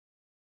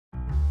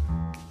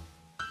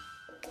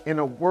In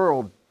a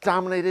world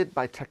dominated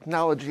by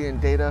technology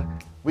and data,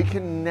 we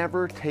can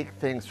never take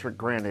things for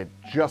granted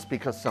just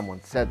because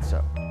someone said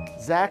so.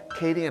 Zach,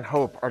 Katie, and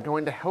Hope are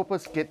going to help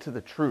us get to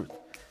the truth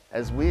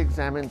as we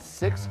examine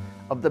 6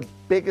 of the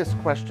biggest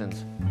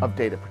questions of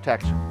data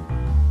protection.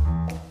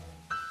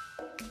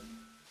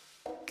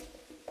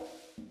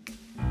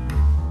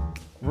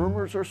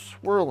 Rumors are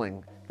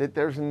swirling that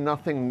there's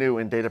nothing new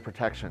in data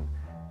protection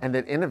and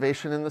that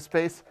innovation in the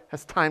space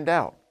has timed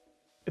out.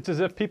 It's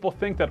as if people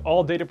think that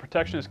all data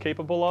protection is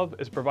capable of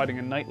is providing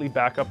a nightly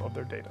backup of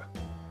their data.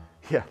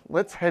 Yeah,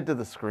 let's head to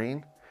the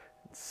screen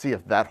and see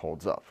if that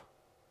holds up.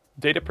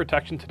 Data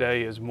protection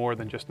today is more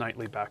than just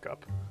nightly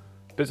backup.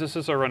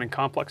 Businesses are running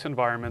complex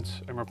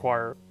environments and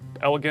require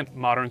elegant,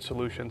 modern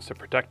solutions to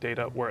protect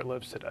data where it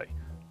lives today.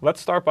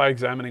 Let's start by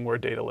examining where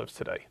data lives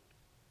today.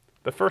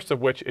 The first of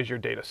which is your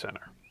data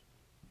center.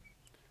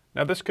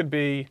 Now this could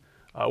be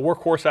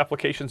workhorse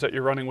applications that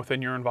you're running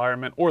within your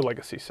environment or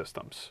legacy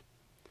systems.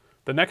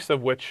 The next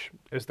of which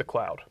is the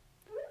cloud.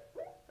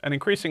 And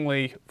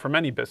increasingly, for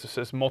many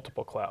businesses,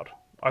 multiple cloud,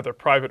 either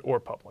private or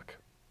public.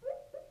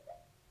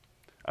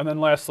 And then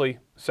lastly,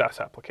 SaaS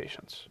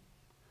applications.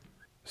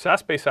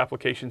 SaaS-based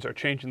applications are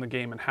changing the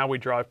game in how we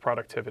drive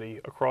productivity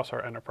across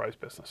our enterprise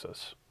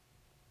businesses.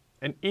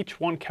 In each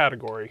one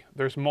category,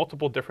 there's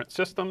multiple different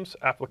systems,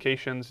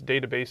 applications,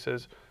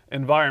 databases,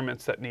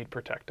 environments that need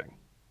protecting.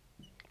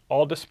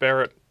 All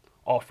disparate,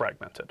 all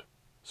fragmented.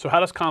 So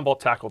how does Commvault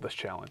tackle this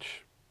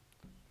challenge?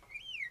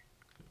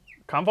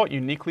 Commvault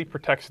uniquely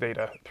protects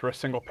data through a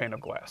single pane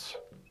of glass.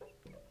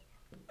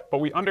 But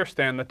we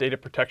understand that data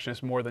protection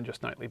is more than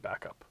just nightly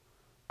backup.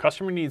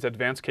 Customer needs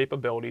advanced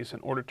capabilities in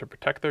order to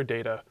protect their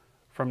data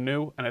from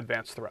new and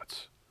advanced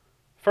threats.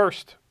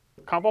 First,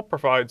 Commvault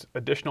provides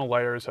additional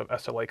layers of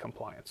SLA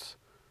compliance.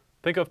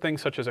 Think of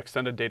things such as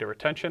extended data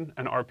retention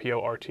and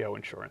RPO/RTO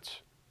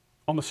insurance.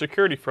 On the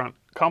security front,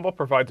 Commvault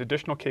provides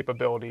additional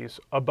capabilities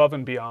above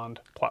and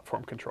beyond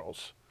platform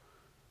controls.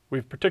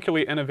 We've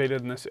particularly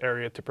innovated in this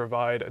area to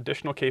provide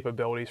additional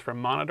capabilities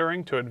from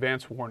monitoring to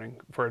advanced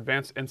warning for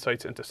advanced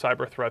insights into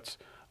cyber threats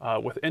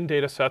within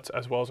data sets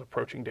as well as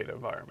approaching data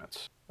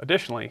environments.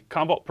 Additionally,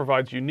 Commvault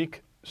provides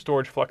unique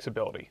storage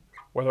flexibility.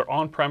 Whether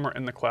on-prem or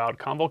in the cloud,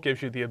 Commvault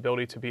gives you the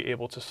ability to be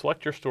able to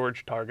select your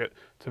storage target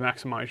to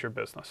maximize your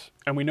business.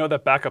 And we know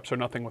that backups are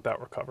nothing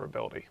without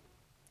recoverability.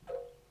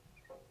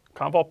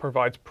 Commvault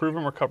provides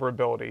proven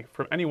recoverability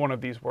from any one of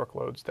these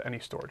workloads to any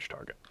storage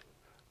target.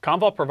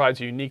 Commvault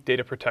provides a unique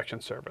data protection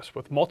service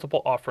with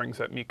multiple offerings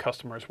that meet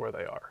customers where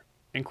they are,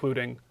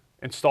 including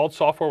installed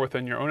software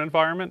within your own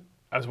environment,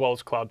 as well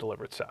as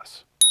cloud-delivered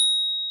SaaS.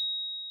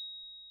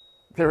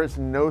 There is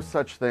no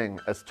such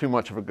thing as too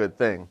much of a good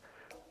thing,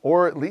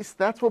 or at least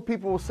that's what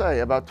people will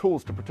say about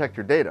tools to protect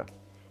your data.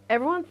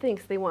 Everyone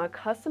thinks they want a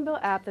custom-built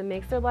app that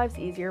makes their lives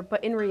easier,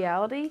 but in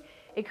reality,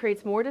 it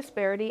creates more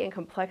disparity and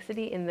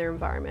complexity in their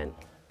environment.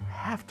 I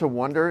have to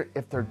wonder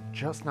if they're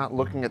just not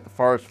looking at the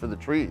forest for the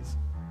trees.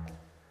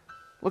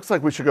 Looks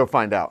like we should go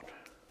find out.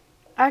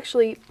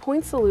 Actually,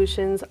 point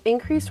solutions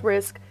increase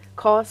risk,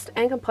 cost,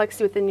 and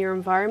complexity within your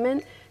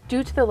environment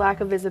due to the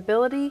lack of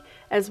visibility,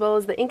 as well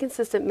as the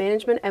inconsistent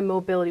management and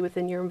mobility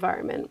within your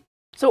environment.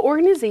 So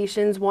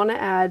organizations want to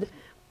add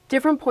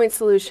different point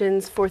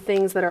solutions for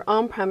things that are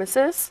on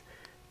premises,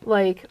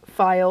 like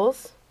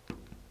files,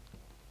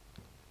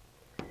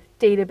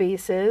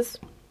 databases,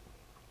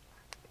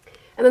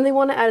 and then they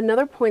want to add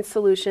another point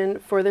solution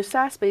for their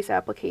SaaS-based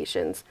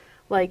applications,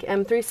 like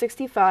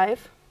M365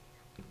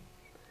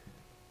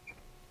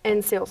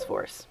 and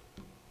Salesforce.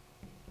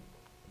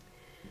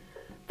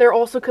 There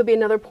also could be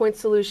another point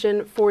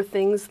solution for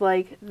things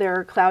like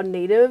their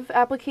cloud-native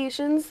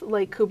applications,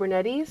 like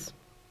Kubernetes,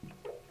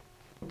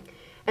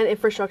 and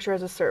infrastructure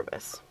as a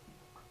service.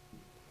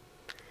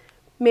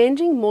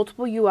 Managing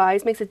multiple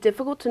UIs makes it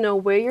difficult to know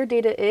where your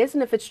data is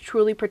and if it's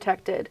truly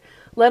protected,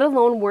 let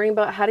alone worrying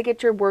about how to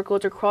get your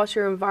workloads across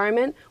your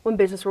environment when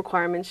business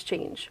requirements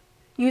change.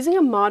 Using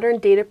a modern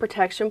data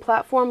protection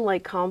platform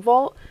like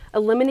Commvault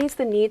eliminates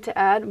the need to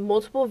add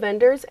multiple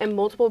vendors and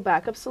multiple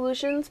backup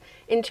solutions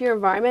into your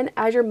environment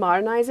as you're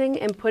modernizing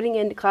and putting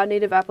in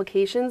cloud-native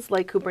applications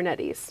like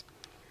Kubernetes.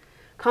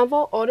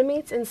 Commvault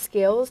automates and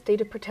scales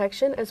data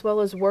protection as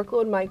well as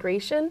workload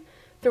migration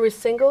through a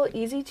single,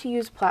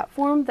 easy-to-use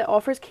platform that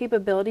offers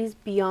capabilities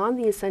beyond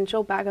the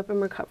essential backup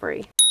and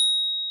recovery.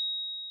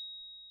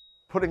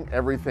 Putting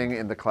everything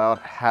in the cloud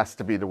has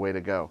to be the way to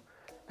go.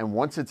 And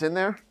once it's in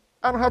there,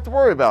 I don't have to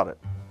worry about it.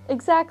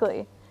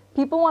 Exactly.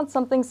 People want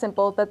something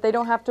simple that they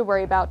don't have to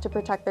worry about to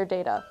protect their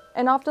data,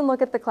 and often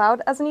look at the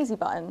cloud as an easy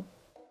button.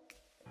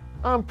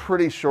 I'm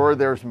pretty sure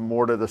there's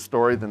more to the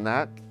story than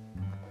that.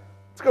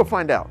 Let's go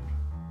find out.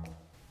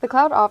 The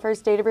cloud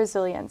offers data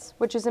resilience,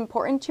 which is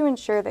important to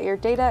ensure that your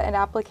data and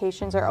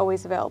applications are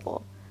always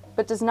available,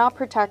 but does not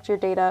protect your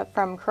data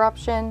from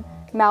corruption,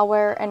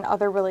 malware, and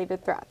other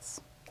related threats.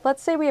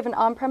 Let's say we have an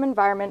on-prem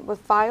environment with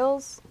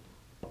files,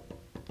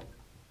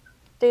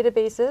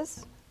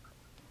 databases,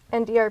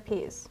 and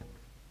ERPs.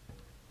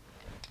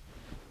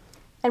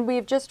 And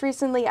we've just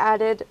recently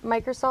added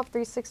Microsoft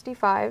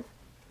 365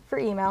 for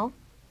email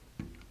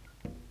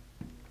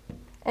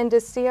and a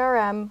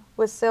CRM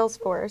with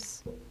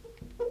Salesforce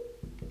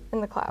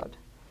in the cloud.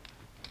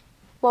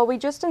 While we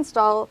just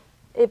install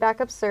a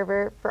backup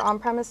server for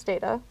on-premise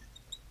data,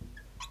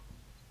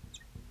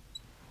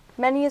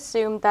 many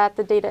assume that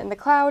the data in the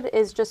cloud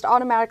is just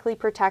automatically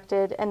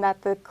protected and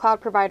that the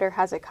cloud provider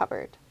has it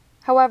covered.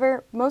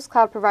 However, most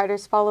cloud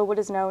providers follow what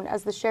is known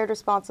as the shared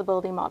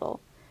responsibility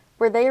model,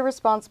 where they are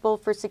responsible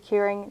for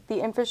securing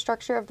the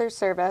infrastructure of their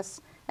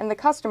service, and the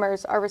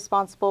customers are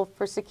responsible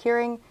for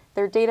securing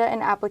their data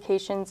and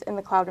applications in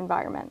the cloud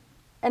environment.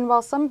 And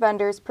while some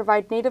vendors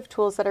provide native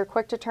tools that are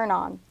quick to turn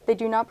on, they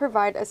do not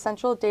provide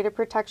essential data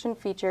protection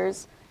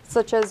features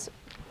such as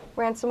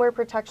ransomware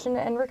protection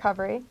and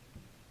recovery,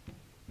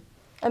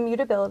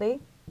 immutability,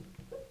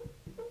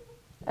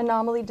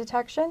 anomaly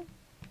detection,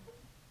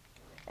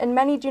 and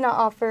many do not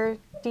offer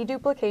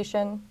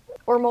deduplication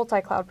or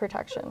multi-cloud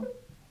protection.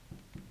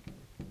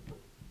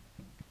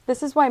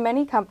 This is why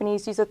many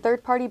companies use a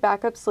third-party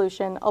backup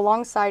solution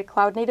alongside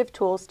cloud-native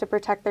tools to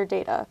protect their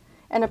data,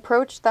 an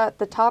approach that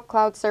the top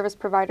cloud service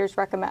providers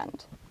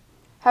recommend.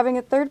 Having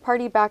a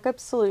third-party backup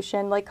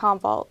solution like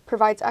Commvault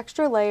provides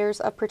extra layers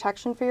of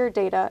protection for your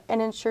data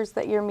and ensures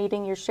that you're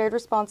meeting your shared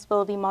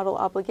responsibility model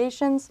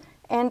obligations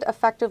and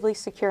effectively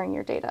securing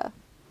your data.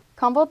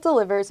 Commvault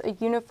delivers a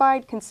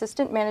unified,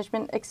 consistent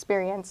management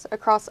experience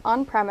across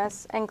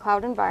on-premise and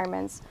cloud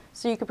environments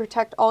so you can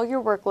protect all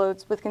your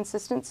workloads with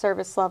consistent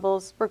service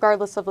levels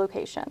regardless of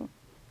location.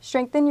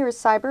 Strengthen your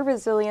cyber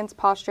resilience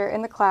posture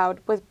in the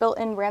cloud with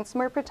built-in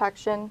ransomware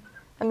protection,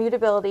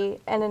 immutability,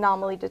 and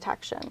anomaly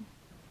detection.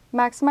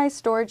 Maximize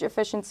storage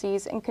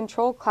efficiencies and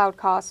control cloud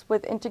costs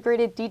with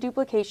integrated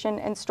deduplication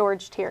and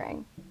storage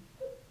tiering.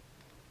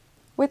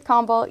 With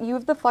Commvault, you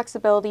have the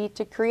flexibility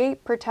to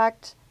create,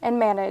 protect, and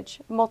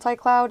manage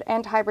multi-cloud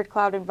and hybrid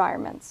cloud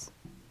environments.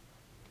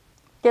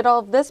 Get all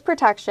of this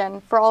protection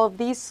for all of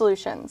these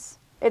solutions.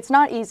 It's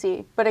not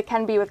easy, but it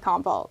can be with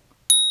Commvault.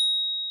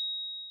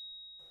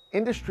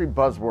 Industry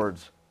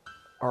buzzwords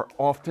are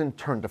often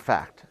turned to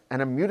fact,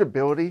 and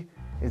immutability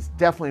is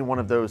definitely one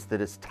of those that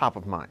is top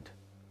of mind.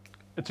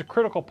 It's a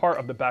critical part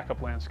of the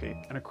backup landscape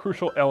and a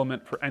crucial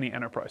element for any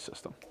enterprise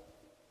system.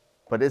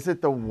 But is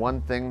it the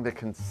one thing that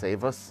can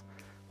save us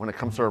when it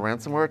comes to a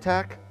ransomware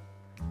attack?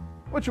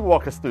 Why don't you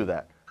walk us through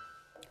that?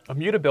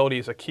 Immutability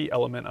is a key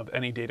element of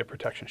any data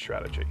protection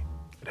strategy.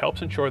 It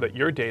helps ensure that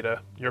your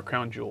data, your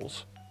crown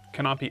jewels,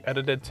 cannot be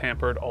edited,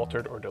 tampered,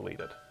 altered, or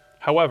deleted.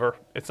 However,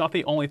 it's not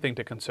the only thing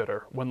to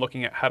consider when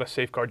looking at how to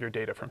safeguard your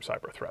data from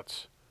cyber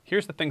threats.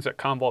 Here's the things that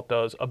Commvault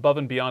does above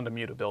and beyond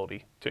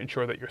immutability to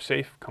ensure that you're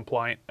safe,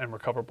 compliant, and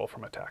recoverable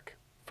from attack.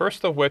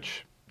 First of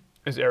which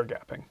is air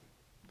gapping.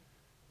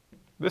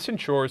 This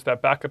ensures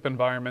that backup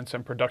environments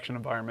and production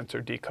environments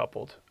are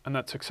decoupled, and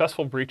that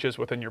successful breaches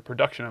within your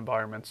production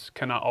environments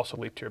cannot also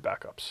leak to your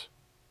backups.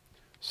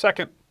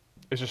 Second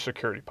is your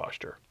security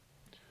posture.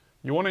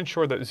 You want to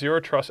ensure that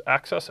zero trust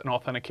access and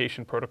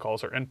authentication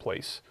protocols are in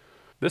place.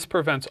 This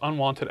prevents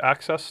unwanted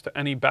access to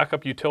any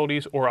backup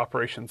utilities or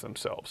operations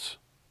themselves.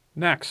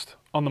 Next,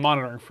 on the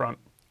monitoring front,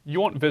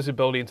 you want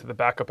visibility into the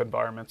backup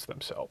environments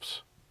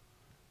themselves.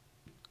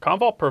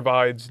 Commvault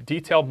provides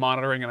detailed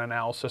monitoring and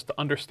analysis to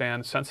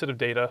understand sensitive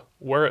data,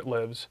 where it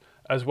lives,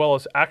 as well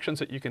as actions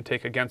that you can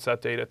take against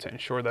that data to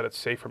ensure that it's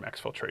safe from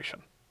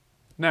exfiltration.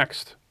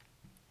 Next,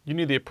 you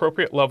need the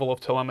appropriate level of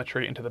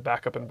telemetry into the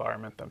backup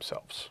environment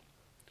themselves.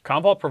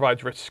 Commvault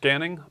provides rich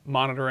scanning,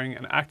 monitoring,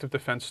 and active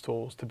defense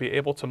tools to be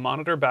able to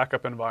monitor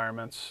backup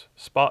environments,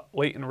 spot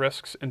latent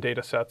risks in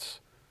data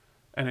sets,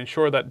 and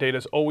ensure that data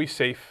is always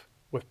safe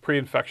with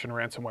pre-infection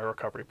ransomware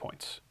recovery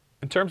points.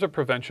 In terms of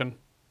prevention,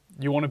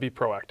 you want to be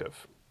proactive.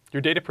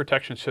 Your data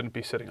protection shouldn't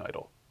be sitting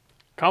idle.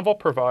 Commvault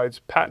provides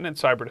patented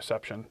cyber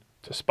deception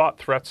to spot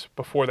threats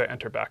before they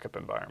enter backup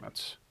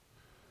environments.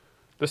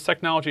 This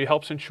technology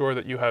helps ensure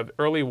that you have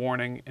early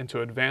warning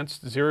into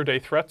advanced zero-day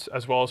threats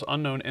as well as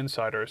unknown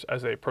insiders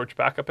as they approach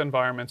backup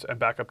environments and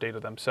backup data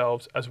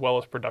themselves, as well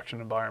as production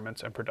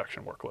environments and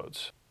production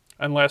workloads.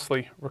 And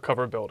lastly,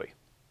 recoverability.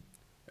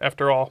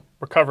 After all,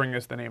 recovering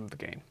is the name of the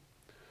game.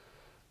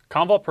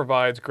 Commvault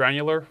provides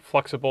granular,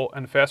 flexible,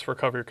 and fast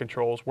recovery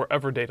controls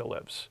wherever data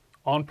lives,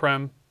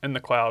 on-prem, in the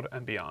cloud,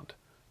 and beyond,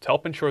 to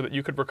help ensure that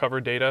you could recover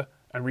data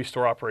and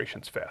restore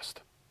operations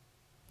fast.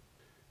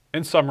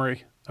 In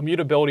summary,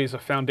 immutability is a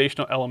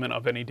foundational element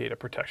of any data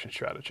protection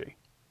strategy,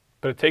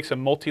 but it takes a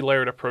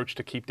multi-layered approach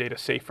to keep data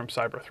safe from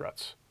cyber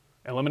threats,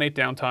 eliminate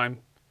downtime,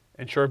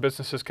 ensure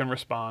businesses can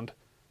respond,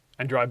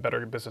 and drive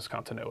better business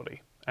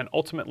continuity, and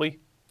ultimately,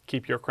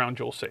 keep your crown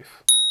jewel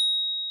safe.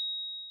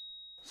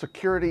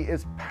 Security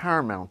is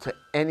paramount to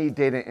any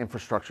data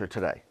infrastructure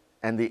today,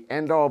 and the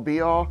end-all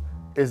be-all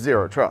is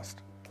zero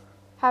trust.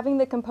 Having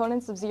the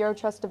components of zero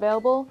trust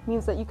available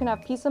means that you can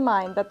have peace of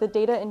mind that the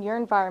data in your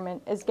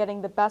environment is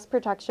getting the best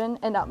protection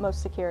and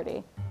utmost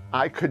security.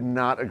 I could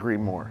not agree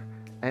more,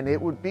 and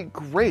it would be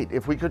great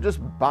if we could just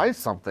buy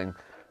something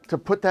to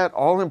put that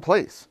all in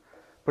place.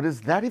 But is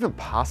that even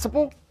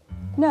possible?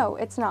 No,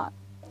 it's not.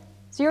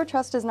 Zero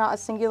trust is not a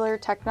singular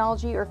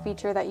technology or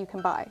feature that you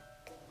can buy.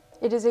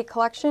 It is a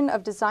collection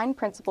of design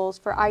principles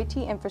for IT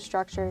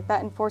infrastructure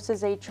that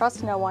enforces a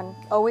trust no one,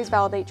 always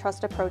validate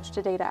trust approach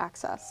to data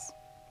access.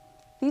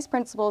 These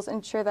principles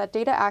ensure that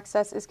data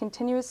access is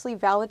continuously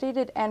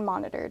validated and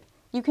monitored.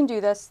 You can do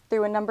this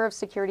through a number of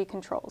security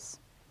controls.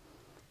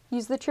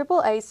 Use the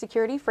AAA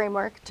security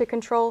framework to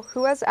control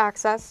who has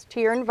access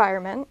to your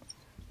environment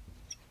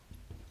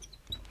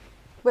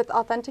with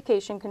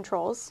authentication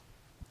controls.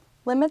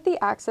 Limit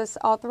the access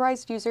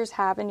authorized users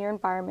have in your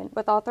environment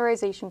with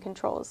authorization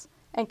controls,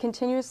 and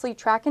continuously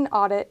track and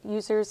audit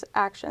users'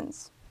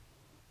 actions.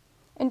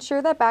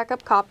 Ensure that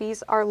backup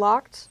copies are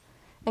locked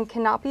and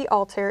cannot be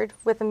altered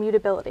with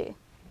immutability.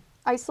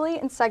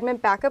 Isolate and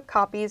segment backup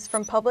copies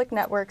from public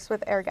networks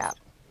with air-gap.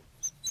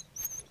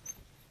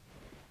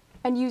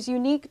 And use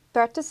unique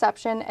threat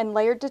deception and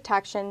layered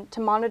detection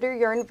to monitor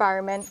your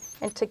environment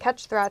and to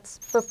catch threats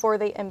before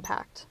they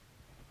impact.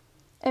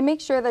 And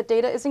make sure that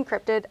data is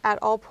encrypted at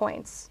all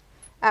points,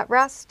 at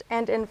rest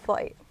and in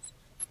flight.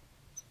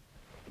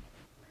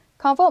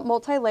 Commvault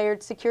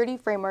multi-layered security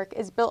framework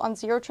is built on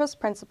zero trust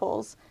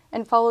principles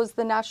and follows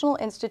the National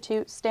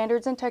Institute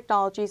Standards and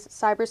Technology's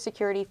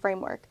cybersecurity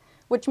framework,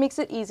 which makes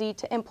it easy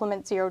to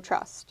implement zero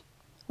trust.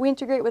 We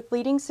integrate with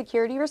leading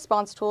security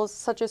response tools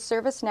such as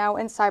ServiceNow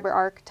and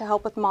CyberArk to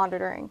help with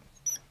monitoring.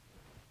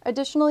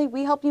 Additionally,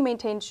 we help you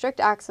maintain strict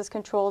access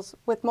controls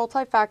with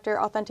multi-factor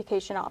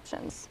authentication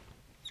options.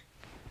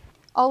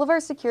 All of our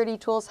security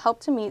tools help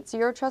to meet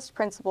zero trust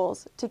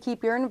principles to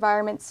keep your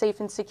environment safe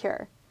and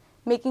secure,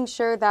 making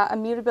sure that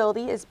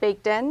immutability is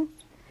baked in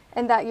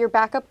and that your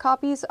backup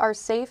copies are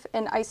safe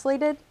and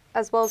isolated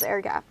as well as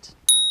air-gapped.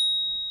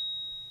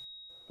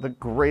 The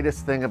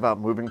greatest thing about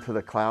moving to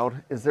the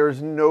cloud is there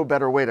is no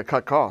better way to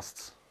cut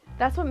costs.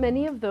 That's what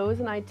many of those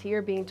in IT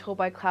are being told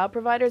by cloud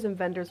providers and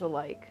vendors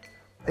alike.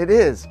 It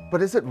is,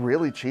 but is it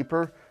really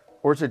cheaper?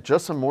 Or is it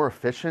just a more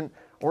efficient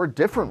or a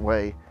different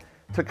way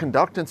to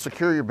conduct and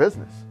secure your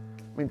business?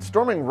 I mean,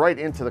 storming right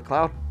into the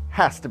cloud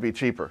has to be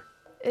cheaper.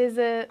 Is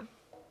it?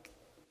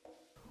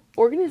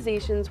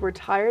 Organizations were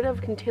tired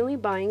of continually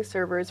buying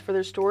servers for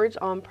their storage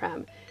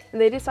on-prem, and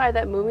they decided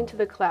that moving to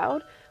the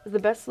cloud was the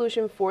best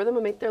solution for them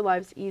to make their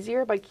lives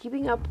easier by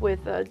keeping up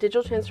with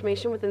digital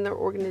transformation within their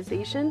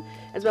organization,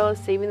 as well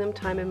as saving them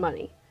time and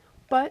money.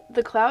 But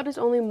the cloud is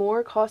only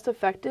more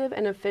cost-effective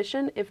and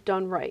efficient if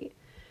done right.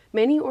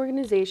 Many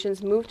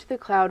organizations moved to the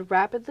cloud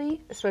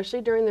rapidly,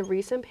 especially during the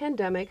recent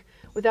pandemic,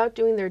 without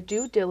doing their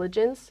due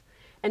diligence,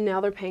 and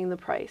now they're paying the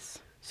price.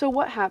 So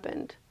what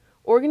happened?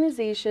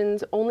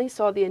 Organizations only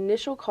saw the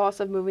initial cost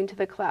of moving to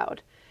the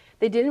cloud.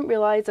 They didn't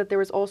realize that there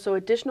was also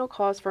additional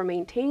costs for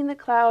maintaining the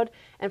cloud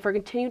and for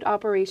continued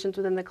operations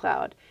within the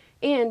cloud.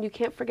 And you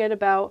can't forget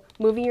about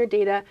moving your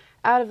data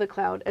out of the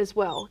cloud as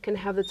well, can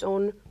have its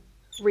own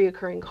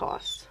reoccurring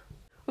costs.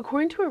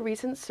 According to a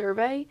recent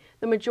survey,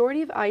 the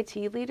majority of IT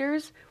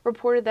leaders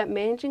reported that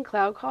managing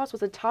cloud costs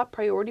was a top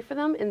priority for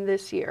them in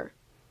this year.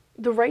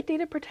 The right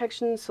data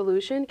protection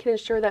solution can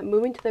ensure that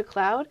moving to the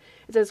cloud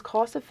is as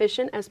cost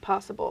efficient as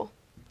possible.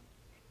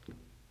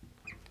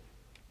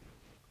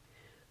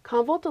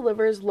 Commvault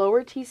delivers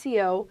lower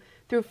TCO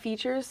through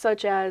features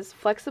such as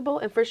flexible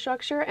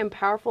infrastructure and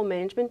powerful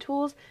management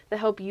tools that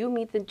help you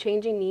meet the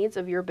changing needs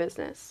of your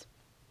business.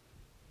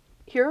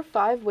 Here are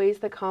 5 ways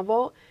that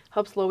Commvault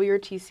helps lower your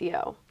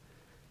TCO.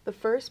 The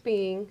first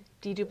being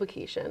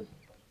deduplication.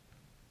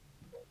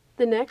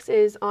 The next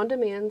is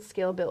on-demand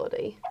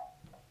scalability.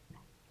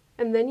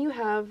 And then you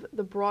have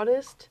the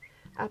broadest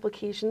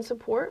application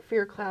support for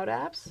your cloud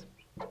apps.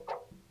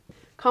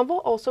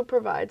 Commvault also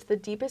provides the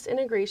deepest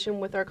integration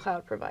with our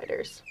cloud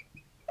providers.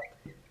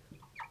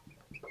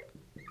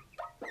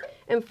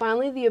 And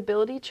finally, the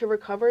ability to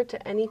recover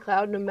to any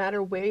cloud no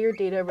matter where your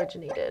data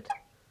originated.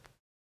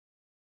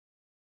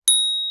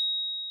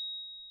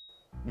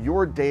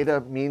 Your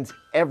data means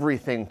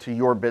everything to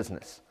your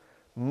business.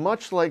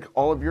 Much like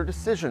all of your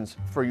decisions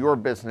for your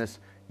business,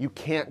 you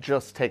can't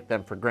just take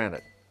them for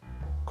granted.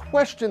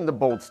 Question the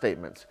bold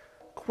statements,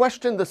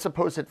 question the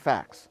supposed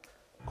facts,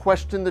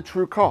 question the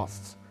true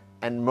costs,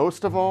 and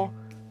most of all,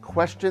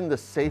 question the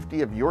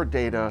safety of your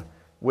data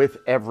with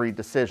every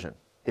decision.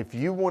 If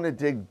you want to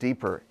dig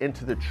deeper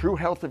into the true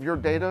health of your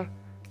data,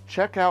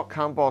 check out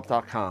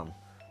Commvault.com,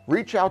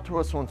 reach out to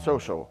us on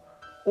social,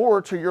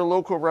 or to your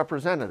local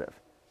representative,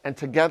 and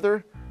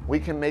together we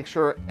can make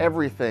sure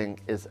everything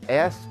is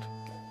asked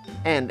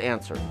and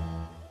answered.